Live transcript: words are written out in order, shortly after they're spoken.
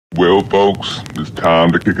Well, folks, it's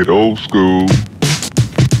time to kick it old school.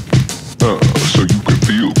 So you can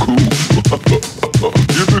feel cool.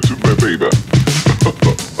 Give it to me, baby.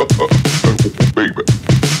 Baby.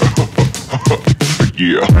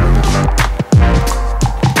 Yeah.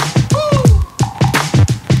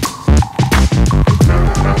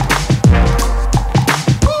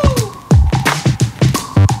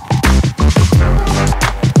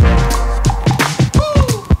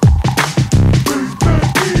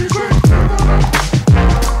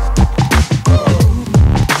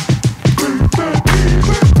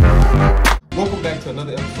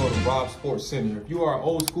 Center. If you are an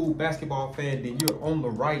old school basketball fan, then you're on the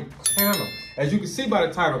right channel. As you can see by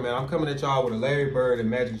the title, man, I'm coming at y'all with a Larry Bird and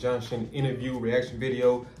Magic Johnson interview reaction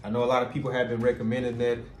video. I know a lot of people have been recommending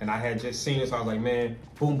that, and I had just seen it, so I was like, man,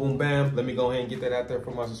 boom, boom, bam. Let me go ahead and get that out there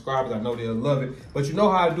for my subscribers. I know they'll love it. But you know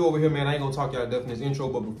how I do over here, man. I ain't gonna talk y'all deaf in this intro,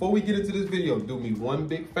 but before we get into this video, do me one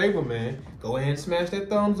big favor, man. Go ahead and smash that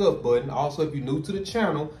thumbs up button. Also, if you're new to the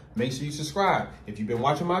channel, make sure you subscribe. If you've been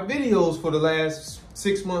watching my videos for the last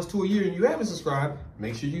 6 months to a year and you haven't subscribed,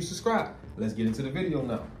 make sure you subscribe. Let's get into the video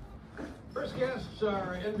now. First guests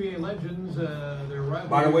are NBA legends. Their rivalry.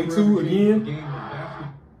 By the way, too, again.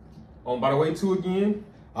 By the way, too, again.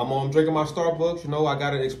 I'm drinking my Starbucks. You know, I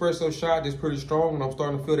got an espresso shot that's pretty strong, and I'm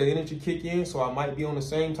starting to feel the energy kick in. So I might be on the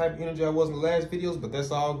same type of energy I was in the last videos, but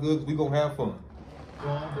that's all good. We're gonna have fun.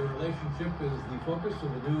 Well, the relationship is the focus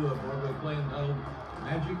of the new Broadway play entitled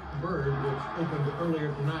Magic Bird, which opened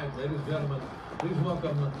earlier tonight. Ladies and gentlemen, please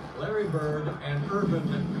welcome Larry Bird and Urban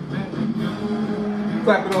Magic.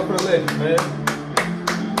 Clap it up for the legend, man.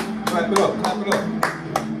 Clap it up, clap it up.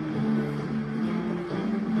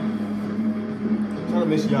 I'm trying to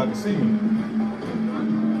make sure y'all can see me.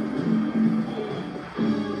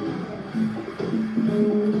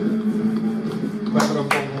 Clap it up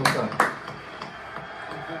one more time.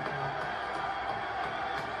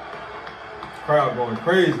 Crowd going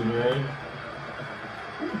crazy, man.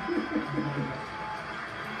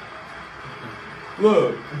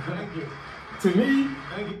 Look, to me,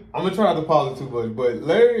 I'm gonna try not to pause it too much, but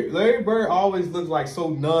Larry Bird always looks like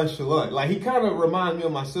so nonchalant. Like, he kind of reminds me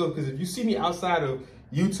of myself, because if you see me outside of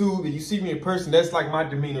YouTube and you see me in person, that's like my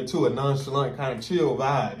demeanor too, a nonchalant kind of chill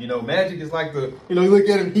vibe. You know, Magic is like the, you know, you look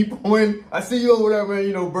at him, he pointing, I see you over there, man.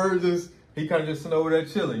 You know, Bird just, he kind of just sitting over there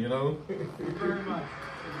chilling, you know. Thank you very much.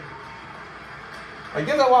 I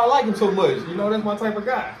guess that's why I like him so much. You know, that's my type of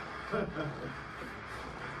guy.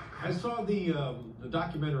 I saw the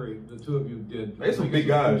documentary the two of you did. They're some big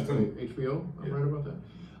guys too. HBO, I'm right about that.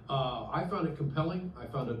 I found it compelling. I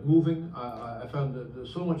found it moving. I found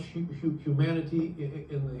so much humanity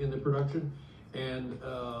in the production, and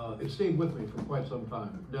it stayed with me for quite some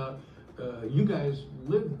time. Now, you guys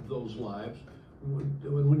lived those lives.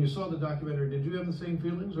 When you saw the documentary, did you have the same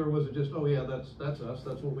feelings, or was it just, oh yeah, that's us,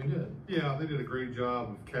 that's what we did? Yeah, they did a great job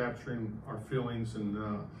of capturing our feelings and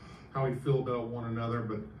how we feel about one another,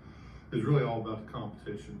 but it's really all about the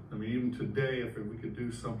competition. I mean, even today, if we could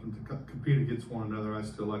do something to compete against one another, I'd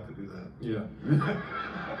still like to do that. Yeah.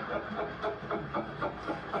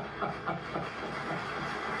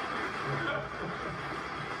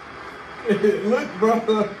 Look,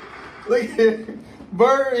 brother, look here.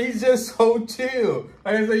 Bird, he's just so chill.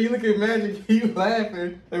 Like I said, you look at Magic, he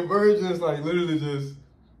laughing, and Bird just like literally just,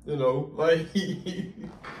 you know, like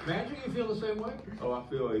Magic, you feel the same way? Oh, I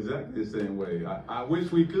feel exactly the same way. I wish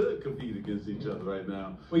we could compete against each other right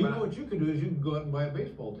now. Well, you know what you can do is you can go out and buy a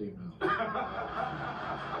baseball team now.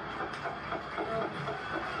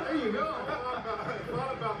 There you go. I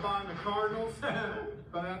thought about buying the Cardinals,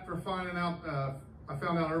 but after finding out, I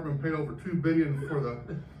found out Urban paid over $2 billion for the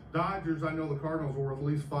Dodgers. I know the Cardinals were worth at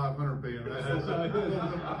least $500 billion.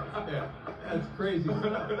 Yeah, that's crazy.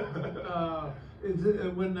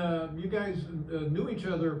 When you guys knew each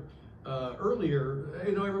other earlier,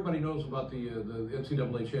 you know, everybody knows about the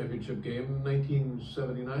NCAA championship game in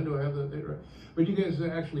 1979. Do I have that date right? But you guys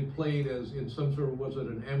actually played as in some sort of, was it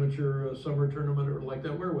an amateur summer tournament or like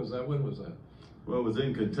that? Where was that? When was that? Well, it was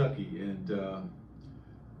in Kentucky, and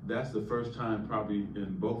that's the first time probably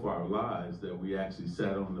in both our lives that we actually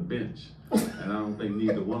sat on the bench. And I don't think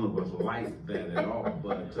neither one of us liked that at all.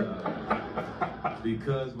 But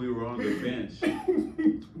because we were on the bench,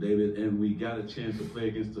 David, and we got a chance to play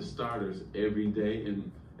against the starters every day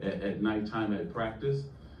and at nighttime at practice.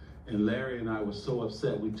 And Larry and I were so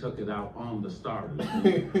upset we took it out on the starters.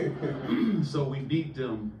 So we beat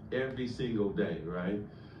them every single day, right?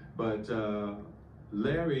 But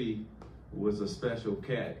Larry was a special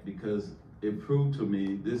cat because it proved to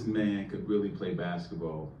me this man could really play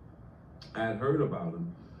basketball. I had heard about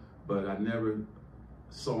him, but I never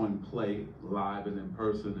saw him play live and in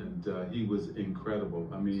person, and he was incredible.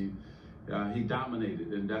 I mean, he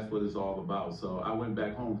dominated, and that's what it's all about. So I went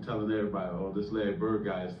back home telling everybody, oh, this Larry Bird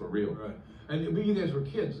guy is for real. Right. But you guys were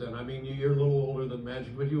kids then. I mean, you're a little older than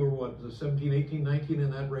Magic, but you were what, 17, 18, 19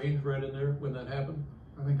 in that range, right in there when that happened?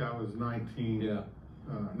 I think I was 19. Yeah.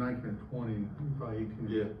 19 or 20, probably 18.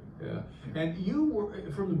 Yeah. Yeah. And you were,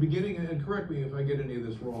 from the beginning, and correct me if I get any of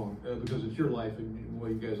this wrong, because it's your life and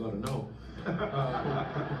well, you guys ought to know.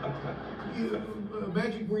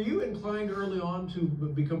 Magic, were you inclined early on to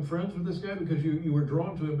become friends with this guy because you were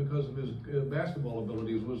drawn to him because of his basketball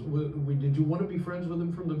abilities? Did you want to be friends with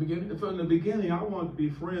him from the beginning? From the beginning, I wanted to be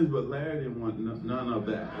friends, but Larry didn't want none of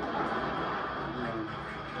that.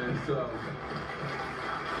 And so,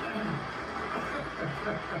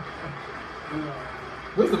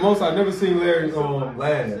 This is the most I've never seen Larry I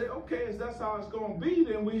laugh. said, okay, if that's how it's going to be,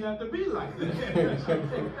 then we have to be like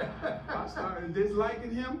that. I started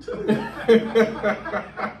disliking him too.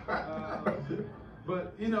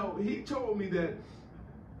 But, you know, he told me that,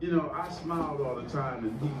 you know, I smiled all the time,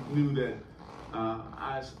 and he knew that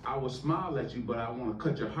I would smile at you, but I want to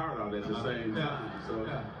cut your heart out at the same time. So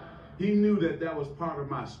he knew that was part of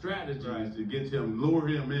my strategy, is to get him, lure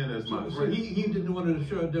him in as my So friend. he didn't want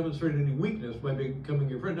to demonstrate any weakness by becoming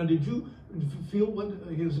your friend. Now, did you feel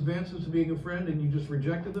his advances to being a friend, and you just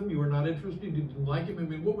rejected them? You were not interested. You didn't like him. I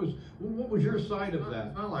mean, what was your side of that?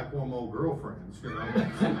 It's not like one of my old girlfriends, you know.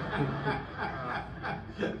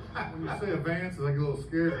 When you say advances, I get a little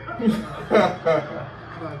scared.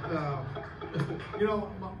 But you know,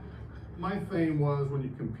 my thing was when you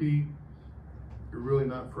compete, you're really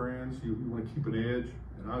not friends. You want to keep an edge,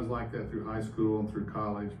 and I was like that through high school and through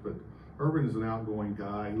college. But Urban is an outgoing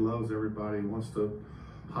guy. He loves everybody. He wants to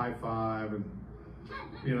high five, and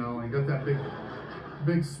you know, he got that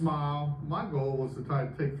big smile. My goal was to try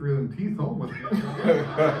to take 3 of them teeth home with me.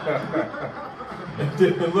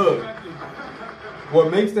 Look,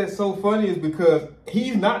 what makes that so funny is because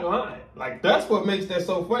he's not lying. Like, that's what makes that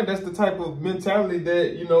so funny. That's the type of mentality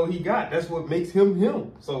that, you know, he got. That's what makes him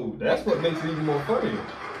him. So that's what makes it even more funny.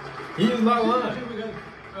 He is not lying.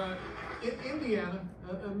 Indiana,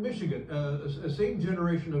 Michigan, same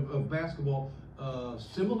generation of basketball,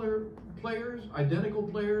 similar players, identical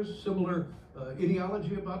players, similar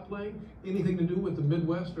ideology about playing. Anything to do with the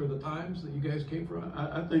Midwest or the times that you guys came from?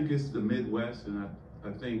 I think it's the Midwest, and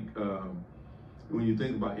I think when you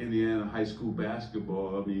think about Indiana high school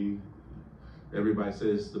basketball, I mean, everybody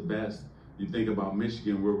says it's the best. You think about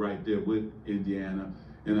Michigan, we're right there with Indiana,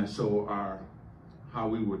 and so how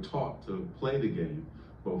we were taught to play the game,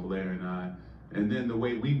 both Larry and I, and then the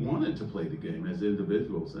way we wanted to play the game as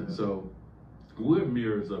individuals, and so we're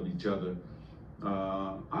mirrors of each other.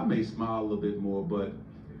 I may smile a little bit more, but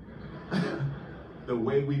the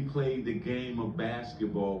way we played the game of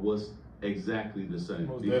basketball was exactly the same,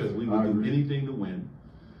 because we would do anything to win.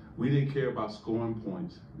 We didn't care about scoring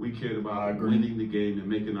points. We cared about winning the game and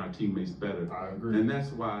making our teammates better. I agree. And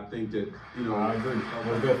that's why I think that, you know, I agree.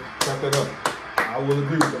 Back that up. I will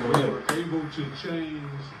agree with we that. were able to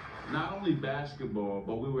change not only basketball,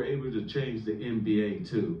 but we were able to change the NBA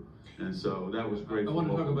too. And so that was great. I want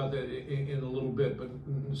to talk about that in a little bit, but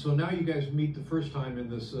so now you guys meet the first time in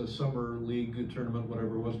this summer league tournament,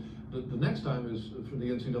 whatever it was. The next time is for the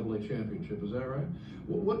NCAA championship. Is that right?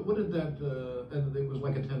 What did that? And it was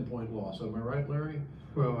like a 10-point loss. Am I right, Larry?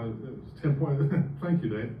 Well, it was 10 points. Thank you,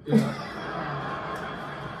 Dave. Yeah.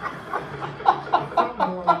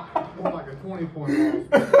 more like a 20-point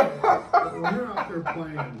loss. But when you're out there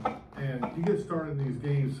playing and you get started in these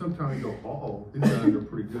games, sometimes you go, "Uh-oh, these guys are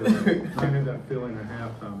pretty good." I had that feeling at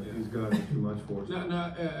halftime that these guys are too much for us.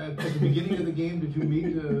 Now, at the beginning of the game, did you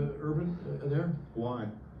meet Urban there? Why?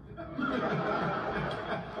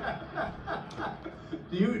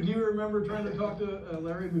 Do you remember trying to talk to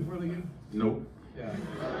Larry before the game? Nope. Yeah.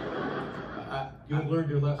 You had learned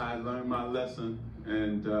your lesson. I learned my lesson,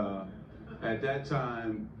 and at that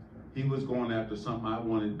time, he was going after something I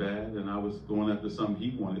wanted bad, and I was going after something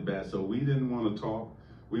he wanted bad. So we didn't want to talk.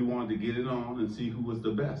 We wanted to get it on and see who was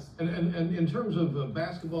the best. And in terms of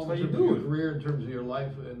basketball, in terms of your career, in terms of your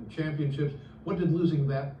life and championships, what did losing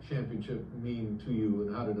that championship mean to you,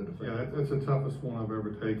 and how did it affect you? Yeah, that's the toughest one I've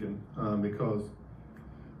ever taken because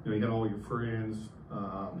you know you got all your friends.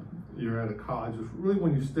 You're at a college. It's really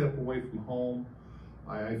when you step away from home.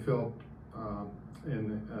 I felt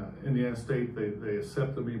in Indiana State they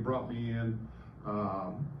accepted me, brought me in.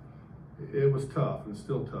 It was tough and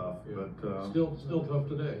still tough, but still tough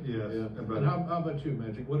today. Yes. Yeah. But and how about you,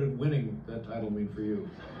 Magic? What did winning that title mean for you?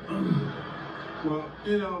 Well,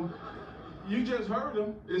 you know, You just heard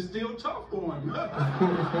him. It's still tough for him. That's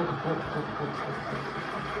cool.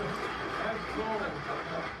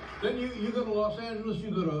 Then you go to Los Angeles,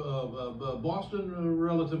 you go to Boston,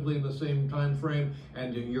 relatively in the same time frame,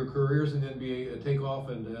 and your careers in the NBA take off,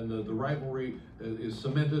 and the rivalry is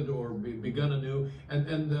cemented or begun anew. And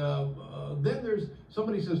then there's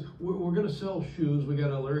somebody says we're going to sell shoes. We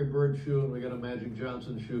got a Larry Bird shoe and we got a Magic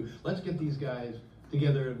Johnson shoe. Let's get these guys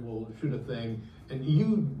together and we'll shoot a thing. And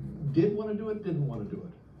you did want to do it, didn't want to do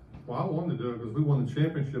it. Well, I wanted to do it because we won the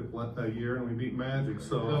championship that year and we beat Magic.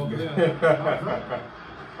 So Yeah.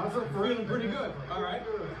 I was feeling pretty good. All right.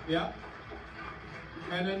 Yeah.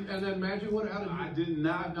 And then Magic, how did you? I did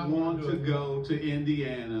not want to go to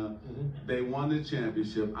Indiana. They won the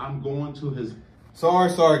championship. I'm going to his. Sorry,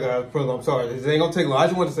 guys. I'm sorry. This ain't gonna take long. I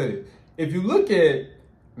just want to say this. If you look at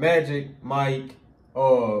Magic, Mike,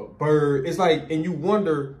 Bird, it's like, and you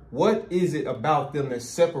wonder what is it about them that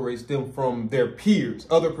separates them from their peers,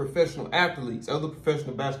 other professional athletes, other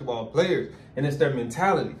professional basketball players, and it's their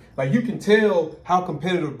mentality. Like, you can tell how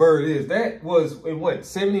competitive Bird is. That was in what,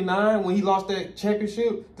 79 when he lost that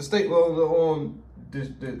championship, the state on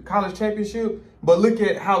the college championship. But look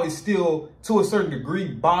at how it still, to a certain degree,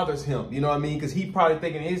 bothers him. You know what I mean? Because he probably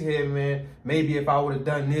thinking in his head, man, maybe if I would have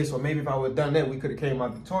done this or maybe if I would have done that, we could have came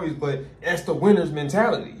out victorious. But that's the winner's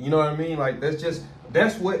mentality. You know what I mean? Like,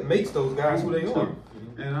 that's what makes those guys who they are.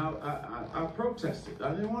 And I protested. I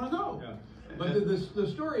didn't want to go. Yeah. But the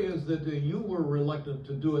story is that you were reluctant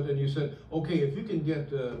to do it, and you said, okay, if you can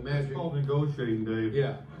get Magic. It's called negotiating, Dave.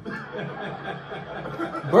 Yeah.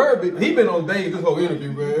 Bird, he been on Dave this whole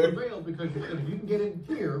interview, man. Prevailed because you said, if you can get in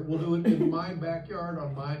here, we'll do it in my backyard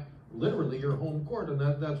on my, literally your home court, and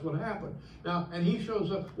that's what happened. Now, and he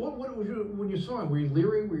shows up. What was you when you saw him? Were you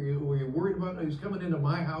leery? Were you worried about he's coming into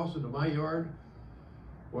my house, into my yard?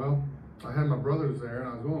 Well, I had my brothers there, and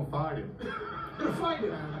I was going to fight him. Gonna fight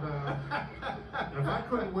him. And if I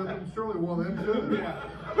couldn't with him, surely one of them could. Yeah.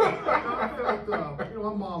 I felt,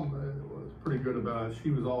 my mom was pretty good about it.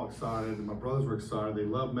 She was all excited, and my brothers were excited. They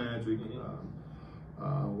love Magic.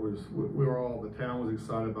 We were all, the town was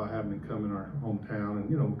excited about having him come in our hometown, and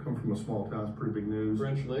we come from a small town. It's pretty big news.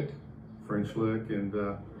 French Lick, and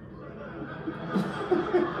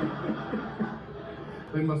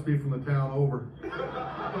they must be from the town over.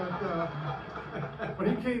 But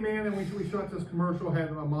he came in and we shot this commercial,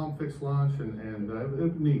 had my mom fix lunch, and it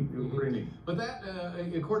was neat. It was pretty neat. But that,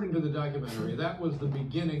 according to the documentary, that was the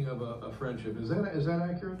beginning of a friendship. Is that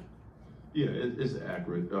accurate? Yeah, it's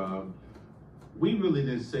accurate. We really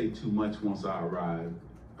didn't say too much once I arrived.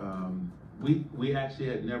 We actually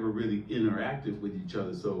had never really interacted with each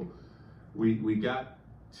other. So we got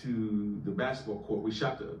to the basketball court. We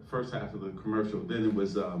shot the first half of the commercial. Then it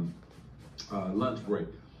was lunch break.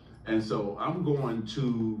 And so I'm going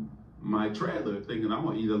to my trailer thinking I'm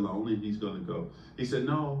going to eat alone and he's going to go. He said,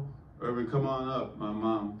 no, Irvin, come on up. My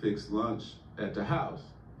mom fixed lunch at the house.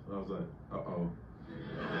 So I was like, uh-oh.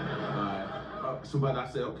 But I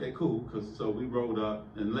said, okay, cool. So we rolled up,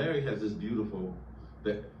 and Larry has this beautiful,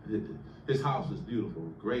 his house is beautiful,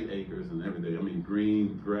 great acres and everything. I mean,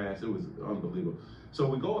 green grass, it was unbelievable. So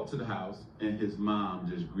we go up to the house, and his mom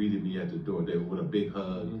just greeted me at the door there with a big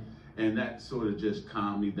hug. And that sort of just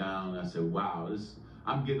calmed me down. I said, wow,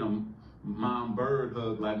 I'm getting a mom bird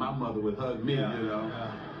hug like my mother would hug me,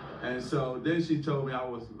 Yeah. And so then she told me I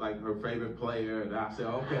was like her favorite player, and I said,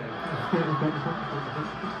 okay.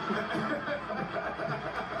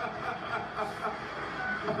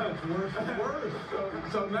 That's worse and worse.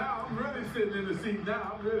 So now I'm really sitting in the seat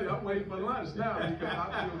now. I'm waiting for lunch now because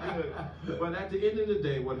I feel good. But at the end of the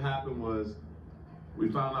day, what happened was we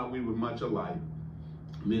found out we were much alike.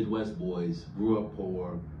 Midwest boys, grew up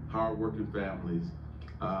poor, hard-working families,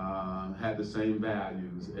 had the same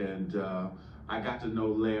values, and I got to know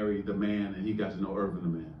Larry the man, and he got to know Irvin the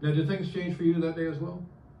man. Now, did things change for you that day as well?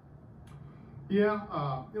 Yeah,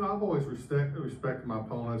 I've always respected my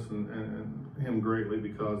opponents and him greatly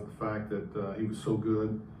because of the fact that he was so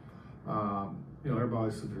good.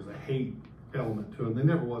 Everybody said there's a hate element to it. There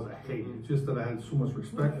never was a hate. It's just that I had so much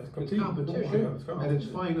respect. It's competition at its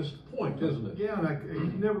finest point, isn't it? Yeah,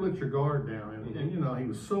 and you never let your guard down. And he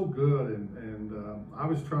was so good. And I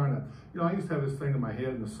was trying to, I used to have this thing in my head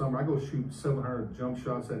in the summer. I go shoot 700 jump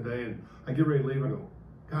shots that day, and I get ready to leave. I go,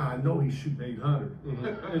 God, I know he's shooting 800.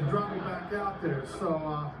 And drop me back out there.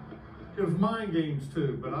 So it was mind games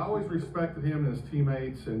too. But I always respected him and his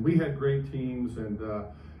teammates, and we had great teams. And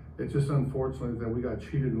it's just unfortunate that we got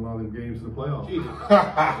cheated in a lot of them games in the playoffs.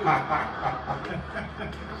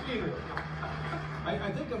 Cheated.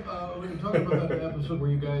 I think when you're talking about that episode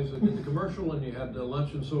where you guys did the commercial and you had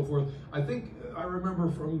lunch and so forth, I think I remember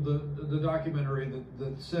from the documentary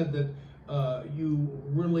that said that you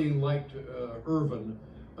really liked Irvin.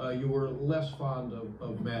 You were less fond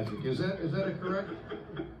of Magic. Is that correct?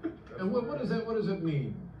 And what does that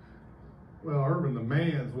mean? Well, Irvin the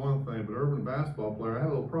man's one thing, but Irvin the basketball player, I had a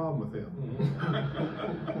little problem with him.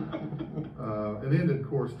 Mm-hmm. It ended, of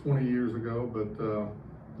course, 20 years ago, but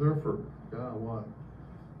there for, God, what?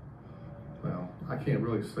 Well, I can't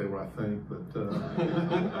really say what I think, but...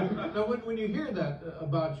 Now, when you hear that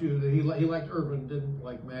about you, that he liked Irvin, didn't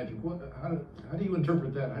like Magic, how do you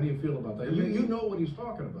interpret that? How do you feel about that? You know what he's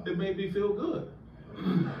talking about. It made me feel good.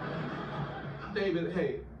 David,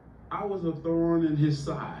 hey, I was a thorn in his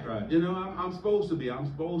side. Right. You know, I'm supposed to be. I'm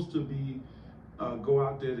supposed to be, go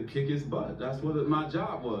out there to kick his butt. That's what my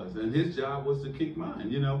job was. And his job was to kick mine,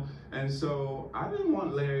 you know. And so I didn't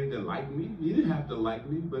want Larry to like me. He didn't have to like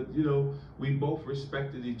me, but, you know, we both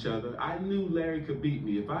respected each other. I knew Larry could beat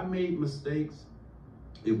me. If I made mistakes,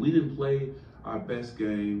 if we didn't play our best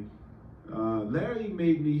game, Larry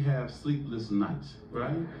made me have sleepless nights,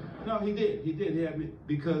 right? No, he did. He did. He had me,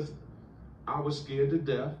 because I was scared to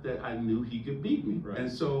death that I knew he could beat me. Right.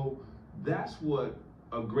 And so that's what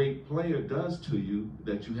a great player does to you,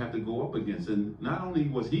 that you have to go up against. And not only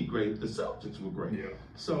was he great, the Celtics were great. Yeah.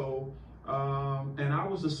 So, and I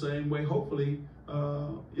was the same way, hopefully,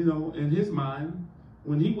 you know, in his mind,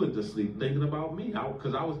 when he went to sleep, thinking about me.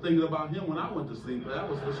 Because I was thinking about him when I went to sleep, that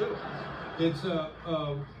was for sure. It's,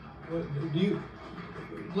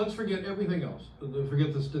 let's forget everything else.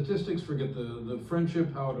 Forget the statistics, forget the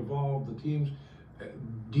friendship, how it evolved, the teams.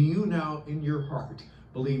 Do you now, in your heart,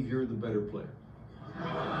 believe you're the better player?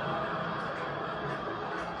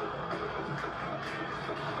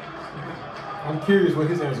 I'm curious what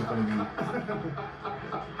his answer is going to be.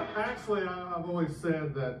 Actually, I've always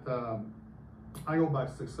said that I go by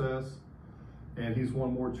success, and he's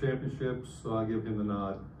won more championships, so I give him the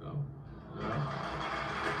nod. No.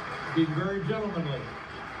 Being very gentlemanly.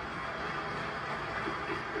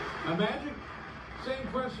 Now, Magic, same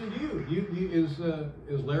question to you.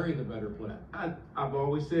 Is Larry the better player? I've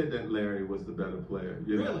always said that Larry was the better player.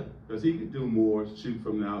 You know? Really? Because he could do more, shoot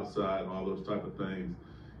from the outside, all those type of things.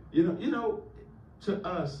 You know, to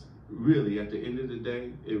us, really, at the end of the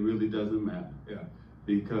day, it really doesn't matter. Yeah.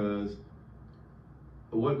 Because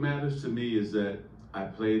what matters to me is that I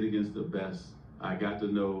played against the best. I got to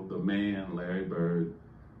know the man, Larry Bird.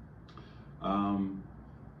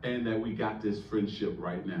 And that we got this friendship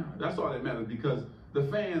right now. That's all that matters, because the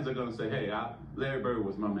fans are going to say, hey, Larry Bird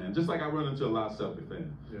was my man. Just like I run into a lot of Celtic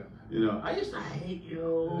fans. Yeah. You know, I used to hate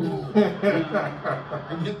you.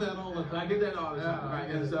 I get that all the time. I get that all the time, right?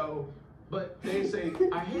 And so, but they say,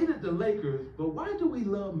 I hated the Lakers, but why do we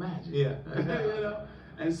love Magic? Yeah. You know?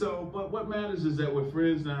 And so, but what matters is that we're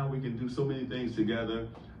friends now. We can do so many things together.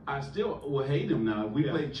 I still will hate him now. If we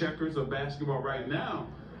play checkers or basketball right now,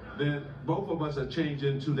 then both of us are changed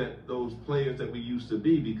into those players that we used to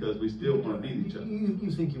be, because we still want to beat each other.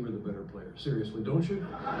 You think you were the better player, seriously, don't you?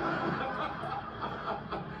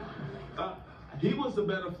 He was the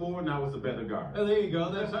better forward, and I was the better guard. Oh, there you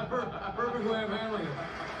go. That's a perfect way of handling it.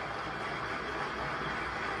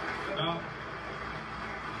 Now,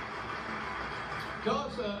 tell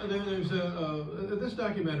us, this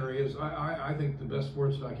documentary is, I think, the best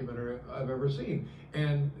sports documentary I've ever seen.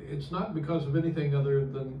 And it's not because of anything other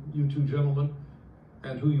than you two gentlemen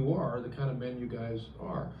and who you are, the kind of men you guys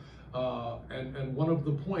are. And one of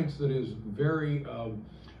the points that is very,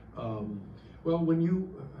 well, when you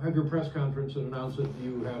have your press conference and announce that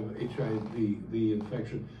you have HIV, the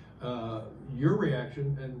infection, your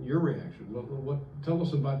reaction and your reaction, tell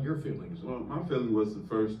us about your feelings. Well, my feeling was the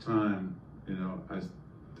first time, you know,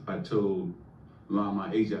 I told my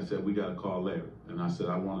agent, I said, we got to call Larry. And I said,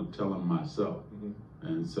 I want to tell him myself. Mm-hmm.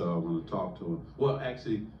 And so I want to talk to him. Well,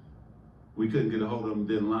 actually, we couldn't get a hold of him.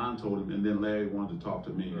 Then Lon told him, and then Larry wanted to talk to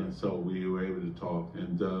me. Right. And so we were able to talk.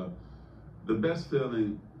 And the best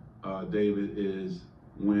feeling, David, is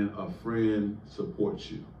when a friend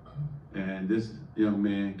supports you. And this young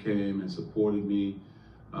man came and supported me.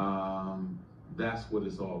 That's what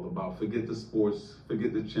it's all about. Forget the sports,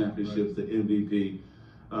 forget the championships, right. The MVP.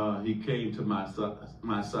 He came to my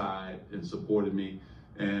side and supported me,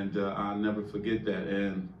 and I'll never forget that.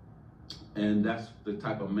 And that's the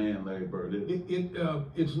type of man Larry Bird is.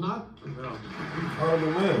 It's not.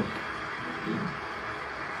 Horrible man.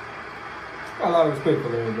 Got a lot of respect for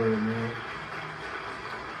Larry Bird, man.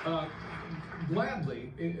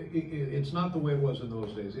 Gladly, it's not the way it was in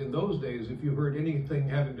those days. In those days, if you heard anything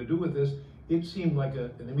having to do with this, it seemed like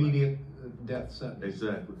an immediate death sentence.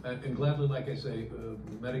 Exactly. And gladly, like I say,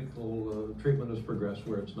 medical treatment has progressed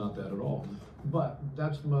where it's not that at all. But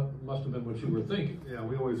that's must have been what you were thinking. Yeah,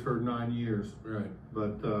 we always heard 9 years. Right.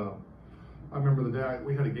 But I remember the day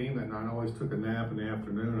we had a game that night. I always took a nap in the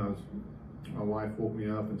afternoon. My wife woke me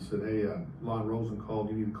up and said, "Hey, Lon Rosen called.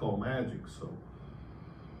 You need to call Magic." So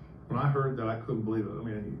when I heard that, I couldn't believe it. I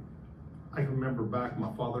mean, I can remember back when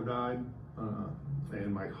my father died,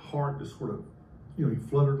 and my heart just sort of, he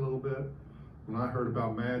fluttered a little bit. When I heard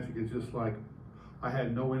about Magic, it's just like I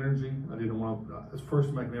had no energy. I didn't want to. It's the first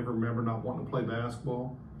time I can ever remember not wanting to play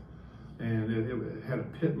basketball, and it had a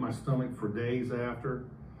pit in my stomach for days after.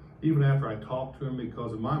 Even after I talked to him,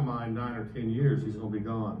 because in my mind, 9 or 10 years, he's going to be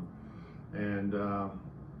gone. And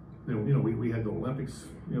we had the Olympics,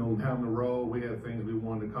 down the road. We had things we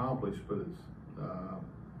wanted to accomplish, but it's,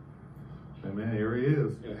 and man, here he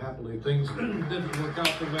is. Yeah, happily things didn't work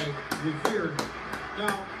out the way we feared.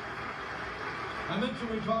 Now, I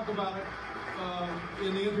mentioned we talk about it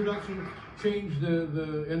in the introduction. Changed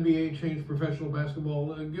the NBA, changed professional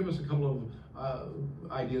basketball. Give us a couple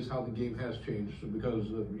of ideas how the game has changed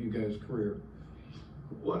because of you guys' career.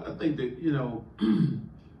 Well, I think that,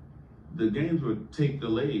 the games would take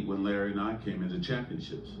delayed when Larry and I came into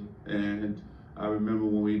championships. Mm-hmm. And I remember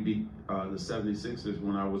when we beat the 76ers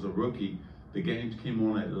when I was a rookie, the games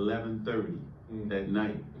came on at 11:30 at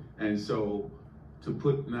night. And so to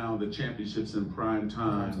put now the championships in prime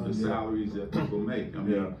time, the salaries that people make, I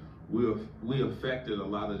mean, we affected a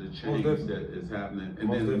lot of the change that is happening.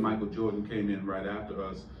 And then Michael Jordan came in right after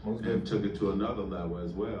us and took it to another level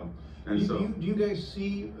as well. And do you guys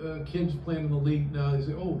see kids playing in the league now? They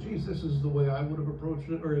say, "Oh, geez, this is the way I would have approached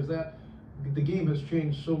it," or is that the game has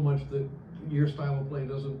changed so much that your style of play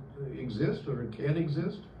doesn't exist or it can't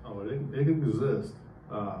exist? Oh, it can exist.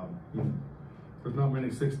 There's not many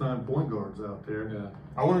 6'9" point guards out there. Yeah.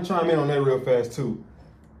 I want to chime in on that real fast too.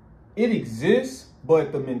 It exists,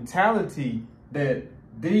 but the mentality that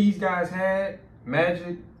these guys had,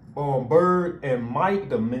 Magic, Bird, and Mike,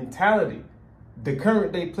 the mentality. The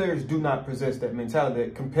current day players do not possess that mentality,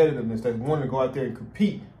 that competitiveness, that want to go out there and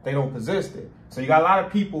compete. They don't possess that. So you got a lot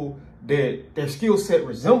of people that their skill set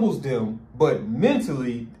resembles them, but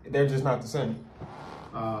mentally they're just not the same.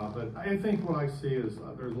 But I think what I see is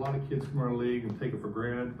there's a lot of kids come in our league and take it for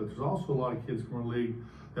granted, but there's also a lot of kids come in our league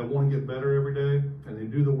that want to get better every day, and they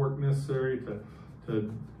do the work necessary to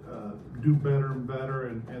do better and better,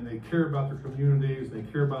 and they care about their communities, they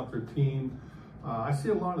care about their team. I see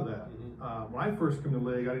a lot of that. When I first came to the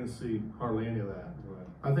league, I didn't see hardly any of that. Right.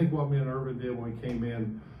 I think what me and Irvin did when we came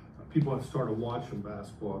in, people had started watching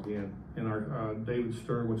basketball again. And our David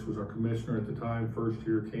Stern, which was our commissioner at the time, first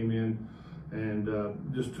year, came in and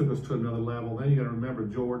just took us to another level. Then you got to remember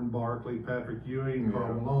Jordan, Barkley, Patrick Ewing,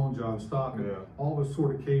 Karl Malone, John Stockton. Yeah. All of us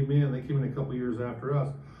sort of came in. They came in a couple years after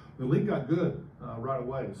us. The league got good right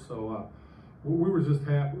away. So we were just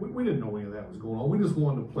happy. We didn't know any of that was going on. We just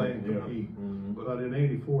wanted to play and compete. But in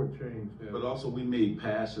 '84, it changed. Yeah. But also we made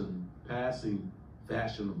passing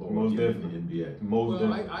fashionable Most in definitely. the NBA.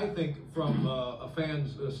 Well, I think from a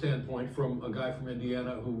fan's standpoint, from a guy from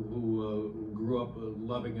Indiana who grew up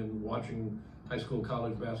loving and watching high school,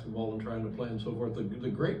 college basketball and trying to play and so forth, the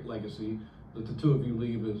great legacy that the two of you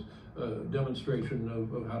leave is a demonstration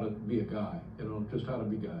of how to be a guy, just how to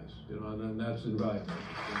be guys, and that's invaluable.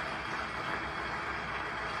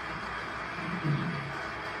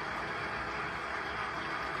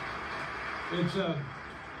 It's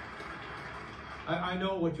I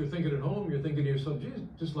know what you're thinking at home. You're thinking to yourself, geez,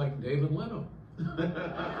 just like David Leno.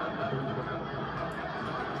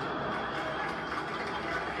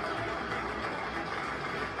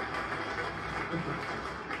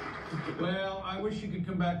 Well, I wish you could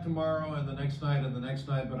come back tomorrow and the next night and the next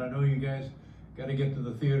night, but I know you guys got to get to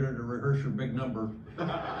the theater to rehearse your big number.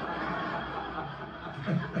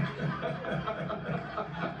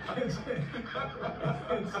 It's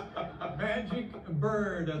Magic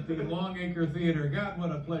Bird at the Longacre Theater. God,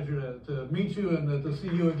 what a pleasure to meet you and to see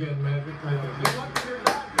you again, Magic. Good luck with your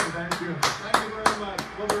doctor. Thank you. Thank you very much.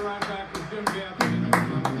 We'll be right back with Jim Gaffney.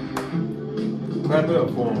 Wrap it up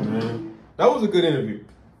for him, man. That was a good interview.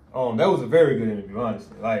 That was a very good interview,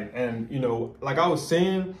 honestly. Like I was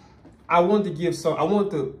saying, I wanted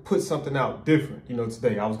to put something out different,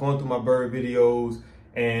 today. I was going through my Bird videos,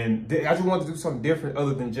 and I just wanted to do something different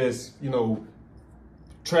other than just,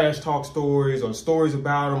 trash talk stories or stories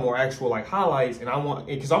about him or actual highlights. And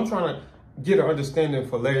because I'm trying to get an understanding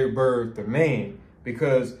for Larry Bird, the man,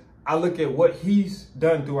 because I look at what he's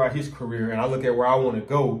done throughout his career and I look at where I want to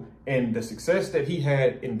go. And the success that he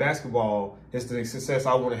had in basketball is the success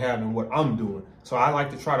I want to have in what I'm doing. So I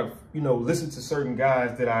like to try to, you know, listen to certain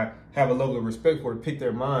guys that I have a level of respect for, to pick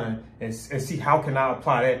their mind and see how can I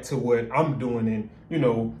apply that to what I'm doing and, you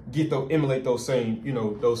know, emulate those same, you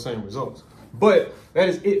know, those same results. But that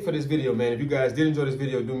is it for this video, man. If you guys did enjoy this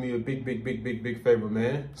video, do me a big favor,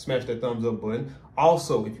 man. Smash that thumbs up button.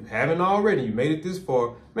 Also, if you haven't already, you made it this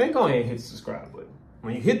far, man, go ahead and hit the subscribe button.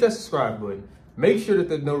 When you hit that subscribe button, make sure that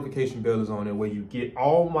the notification bell is on there where you get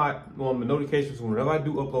all my notifications whenever I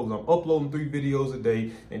do uploads. I'm uploading 3 videos a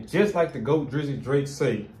day. And just like the GOAT Drizzy Drake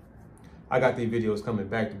say, I got these videos coming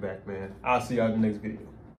back to back, man. I'll see y'all in the next video.